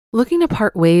Looking to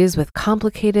part ways with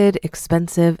complicated,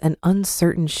 expensive, and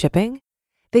uncertain shipping?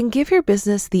 Then give your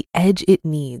business the edge it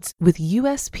needs with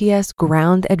USPS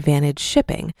Ground Advantage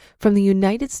shipping from the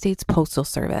United States Postal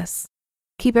Service.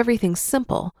 Keep everything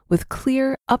simple with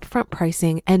clear, upfront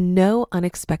pricing and no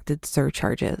unexpected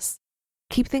surcharges.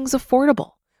 Keep things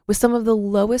affordable with some of the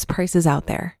lowest prices out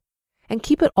there. And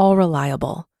keep it all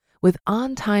reliable with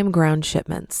on-time ground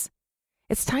shipments.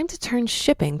 It's time to turn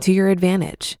shipping to your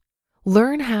advantage.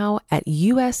 Learn how at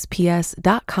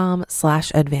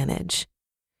USPS.com/advantage.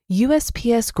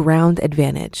 USPS Ground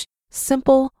Advantage.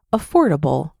 Simple,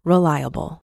 affordable,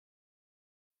 reliable.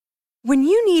 When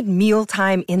you need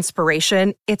mealtime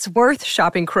inspiration, it's worth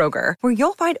shopping Kroger, where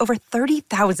you'll find over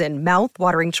 30,000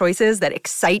 mouth-watering choices that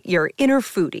excite your inner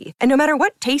foodie. And no matter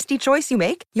what tasty choice you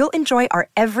make, you'll enjoy our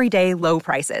everyday low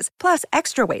prices, plus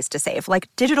extra ways to save, like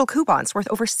digital coupons worth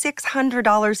over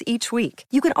 $600 each week.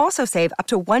 You can also save up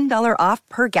to $1 off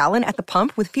per gallon at the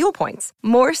pump with fuel points.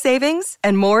 More savings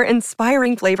and more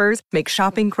inspiring flavors make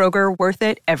shopping Kroger worth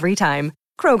it every time.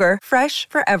 Kroger, fresh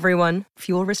for everyone.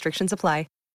 Fuel restrictions apply.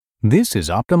 This is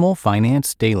Optimal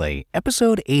Finance Daily,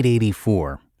 episode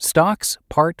 884, Stocks,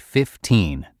 Part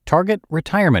 15, Target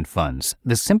Retirement Funds,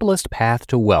 the Simplest Path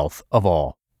to Wealth of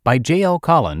All, by J.L.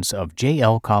 Collins of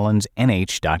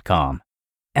jlcollinsnh.com.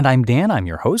 And I'm Dan, I'm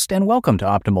your host, and welcome to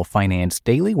Optimal Finance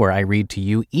Daily, where I read to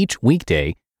you each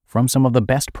weekday from some of the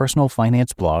best personal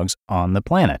finance blogs on the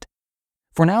planet.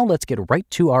 For now, let's get right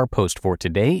to our post for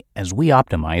today as we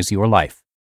optimize your life.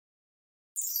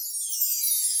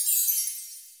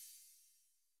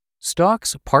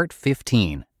 Stocks, Part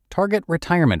 15, Target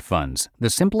Retirement Funds,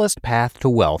 the Simplest Path to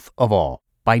Wealth of All,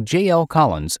 by J.L.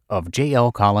 Collins of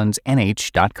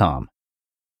jlcollinsnh.com.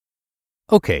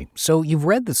 Okay, so you've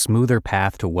read The Smoother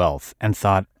Path to Wealth and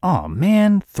thought, oh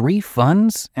man, 3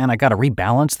 funds and I gotta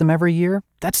rebalance them every year?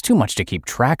 That's too much to keep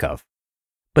track of.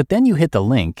 But then you hit the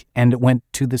link and it went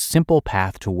to The Simple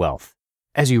Path to Wealth.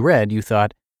 As you read, you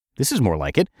thought, this is more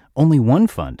like it, only 1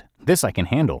 fund, this I can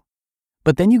handle.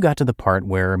 But then you got to the part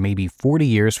where maybe 40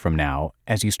 years from now,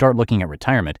 as you start looking at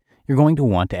retirement, you're going to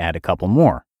want to add a couple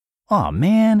more. Aw,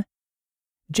 man.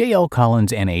 J.L.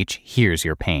 Collins NH hears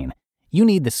your pain. You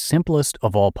need the simplest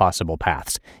of all possible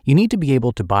paths. You need to be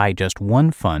able to buy just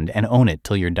 1 fund and own it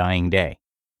till your dying day.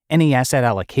 Any asset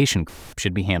allocation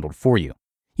should be handled for you.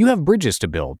 You have bridges to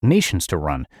build, nations to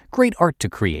run, great art to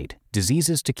create,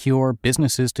 diseases to cure,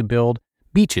 businesses to build,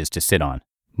 beaches to sit on,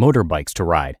 motorbikes to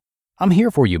ride. I'm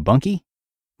here for you, Bunky.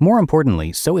 More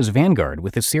importantly, so is Vanguard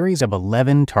with a series of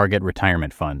 11 target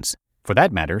retirement funds. For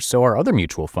that matter, so are other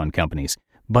mutual fund companies.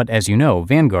 But as you know,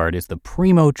 Vanguard is the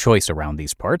primo choice around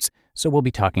these parts, so we'll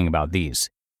be talking about these.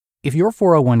 If your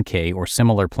 401k or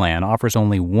similar plan offers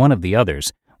only one of the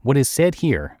others, what is said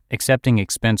here, accepting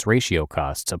expense ratio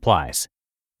costs, applies.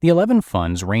 The 11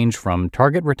 funds range from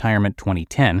Target Retirement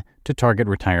 2010 to Target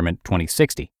Retirement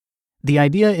 2060. The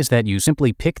idea is that you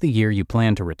simply pick the year you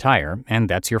plan to retire, and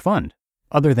that's your fund.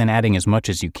 Other than adding as much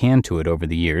as you can to it over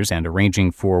the years and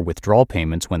arranging for withdrawal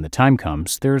payments when the time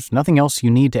comes, there's nothing else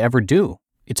you need to ever do.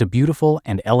 It's a beautiful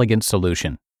and elegant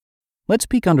solution. Let's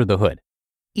peek under the hood.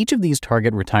 Each of these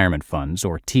target retirement funds,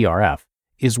 or TRF,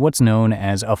 is what's known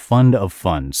as a fund of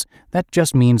funds. That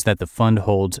just means that the fund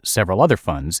holds several other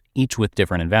funds, each with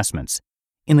different investments.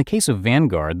 In the case of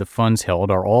Vanguard, the funds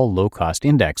held are all low-cost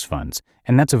index funds,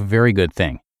 and that's a very good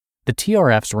thing. The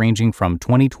TRFs ranging from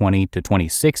 2020 to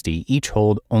 2060 each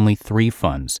hold only 3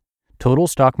 funds: Total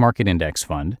Stock Market Index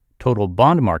Fund, Total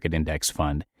Bond Market Index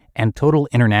Fund, and Total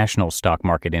International Stock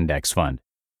Market Index Fund.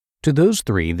 To those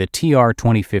 3, the TR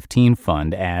 2015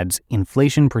 fund adds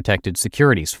Inflation Protected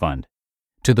Securities Fund.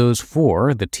 To those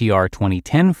 4, the TR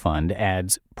 2010 fund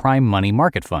adds Prime Money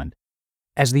Market Fund.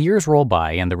 As the years roll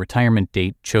by and the retirement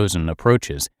date chosen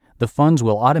approaches, the funds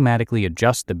will automatically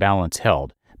adjust the balance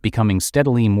held, becoming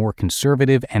steadily more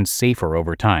conservative and safer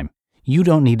over time. You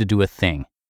don't need to do a thing.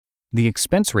 The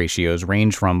expense ratios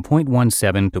range from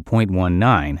 0.17 to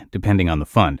 0.19 depending on the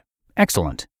fund.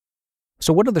 Excellent.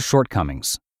 So what are the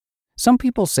shortcomings? Some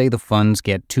people say the funds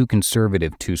get too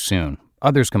conservative too soon.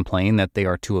 Others complain that they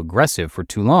are too aggressive for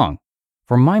too long.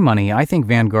 For my money, I think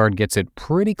Vanguard gets it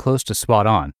pretty close to spot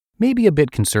on. Maybe a bit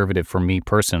conservative for me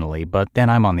personally, but then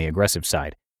I'm on the aggressive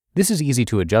side. This is easy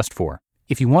to adjust for.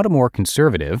 If you want a more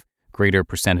conservative, greater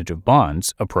percentage of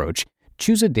bonds approach,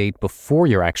 choose a date before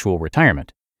your actual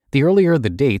retirement. The earlier the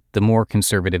date, the more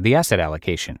conservative the asset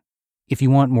allocation. If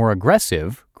you want more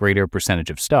aggressive, greater percentage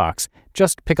of stocks,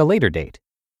 just pick a later date.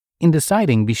 In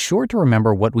deciding, be sure to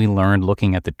remember what we learned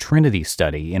looking at the Trinity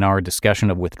study in our discussion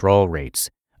of withdrawal rates.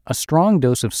 A strong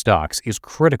dose of stocks is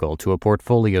critical to a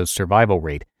portfolio's survival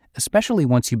rate, especially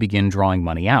once you begin drawing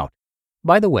money out.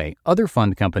 By the way, other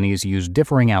fund companies use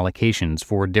differing allocations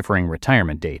for differing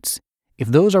retirement dates. If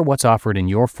those are what's offered in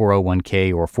your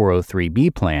 401k or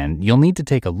 403b plan, you'll need to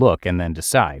take a look and then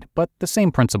decide, but the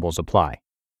same principles apply.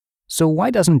 So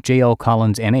why doesn't JL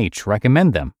Collins NH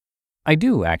recommend them? I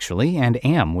do, actually, and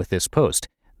am with this post.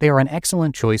 They are an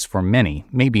excellent choice for many,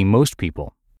 maybe most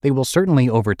people. They will certainly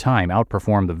over time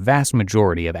outperform the vast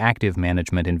majority of active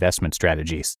management investment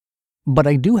strategies. But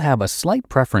I do have a slight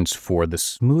preference for the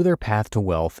smoother path to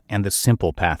wealth and the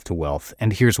simple path to wealth,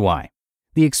 and here's why.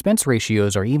 The expense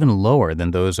ratios are even lower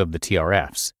than those of the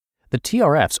TRFs. The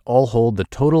TRFs all hold the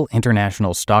Total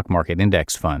International Stock Market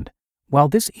Index Fund. While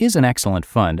this is an excellent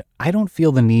fund, I don't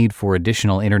feel the need for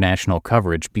additional international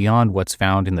coverage beyond what's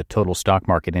found in the Total Stock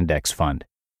Market Index Fund.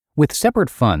 With separate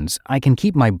funds, I can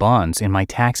keep my bonds in my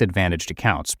tax-advantaged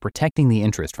accounts, protecting the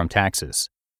interest from taxes.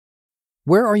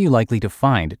 Where are you likely to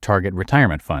find target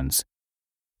retirement funds?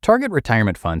 Target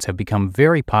retirement funds have become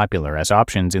very popular as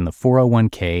options in the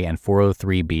 401k and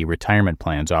 403b retirement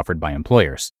plans offered by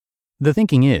employers. The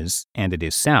thinking is, and it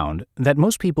is sound, that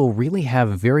most people really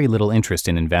have very little interest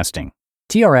in investing.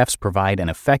 TRFs provide an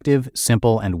effective,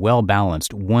 simple, and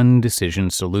well-balanced one-decision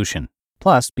solution.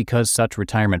 Plus, because such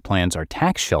retirement plans are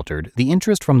tax-sheltered, the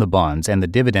interest from the bonds and the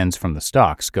dividends from the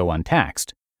stocks go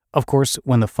untaxed. Of course,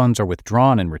 when the funds are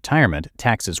withdrawn in retirement,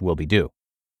 taxes will be due.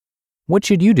 What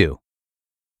should you do?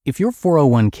 If your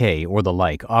 401k or the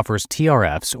like offers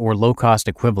TRFs or low-cost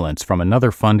equivalents from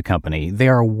another fund company, they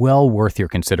are well worth your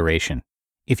consideration.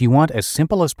 If you want as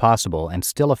simple as possible and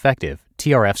still effective,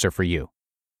 TRFs are for you.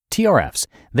 TRFs,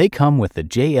 they come with the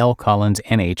JL Collins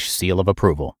NH seal of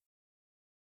approval.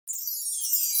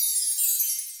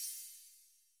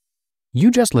 You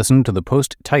just listened to the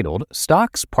post titled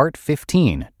Stocks Part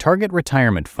 15, Target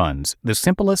Retirement Funds, the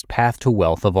Simplest Path to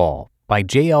Wealth of All, by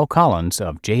JL Collins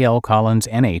of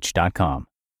jlcollinsnh.com.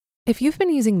 If you've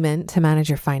been using Mint to manage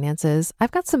your finances,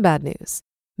 I've got some bad news.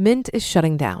 Mint is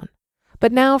shutting down.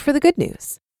 But now for the good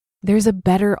news. There's a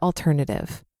better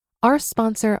alternative. Our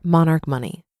sponsor, Monarch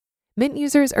Money. Mint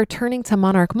users are turning to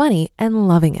Monarch Money and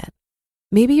loving it.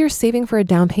 Maybe you're saving for a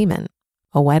down payment,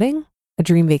 a wedding, a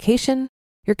dream vacation,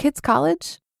 your kids'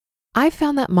 college? I've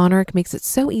found that Monarch makes it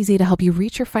so easy to help you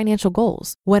reach your financial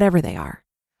goals, whatever they are.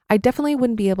 I definitely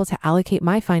wouldn't be able to allocate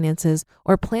my finances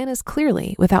or plan as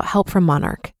clearly without help from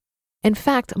Monarch. In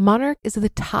fact, Monarch is the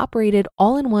top-rated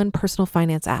all-in-one personal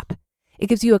finance app. It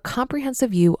gives you a comprehensive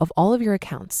view of all of your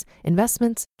accounts,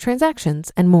 investments,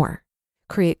 transactions, and more.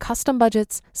 Create custom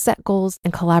budgets, set goals,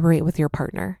 and collaborate with your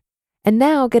partner. And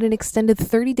now get an extended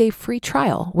 30-day free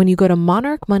trial when you go to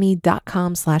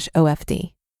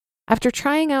monarchmoney.com/OFD. After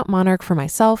trying out Monarch for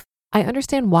myself, I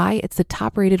understand why it's the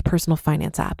top-rated personal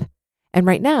finance app. And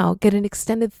right now, get an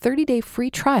extended 30-day free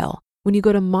trial when you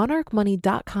go to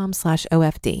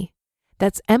monarchmoney.com/OFD.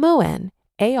 That's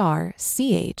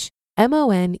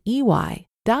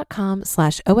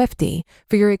monarchmoney.com/OFD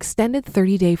for your extended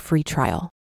 30-day free trial.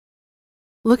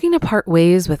 Looking to part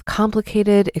ways with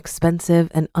complicated, expensive,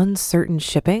 and uncertain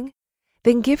shipping?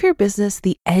 Then give your business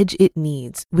the edge it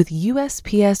needs with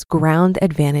USPS Ground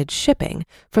Advantage shipping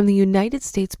from the United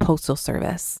States Postal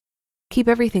Service. Keep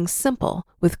everything simple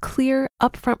with clear,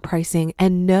 upfront pricing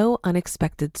and no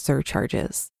unexpected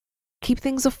surcharges. Keep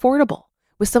things affordable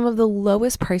with some of the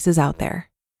lowest prices out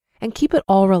there. And keep it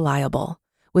all reliable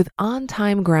with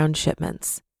on-time ground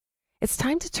shipments. It's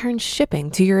time to turn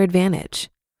shipping to your advantage.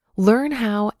 Learn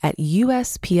how at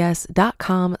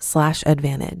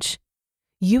USPS.com/advantage.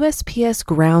 USPS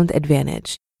Ground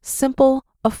Advantage. Simple,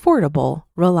 affordable,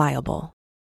 reliable.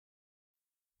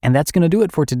 And that's going to do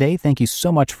it for today. Thank you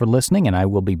so much for listening, and I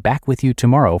will be back with you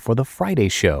tomorrow for the Friday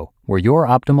show, where your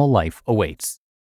optimal life awaits.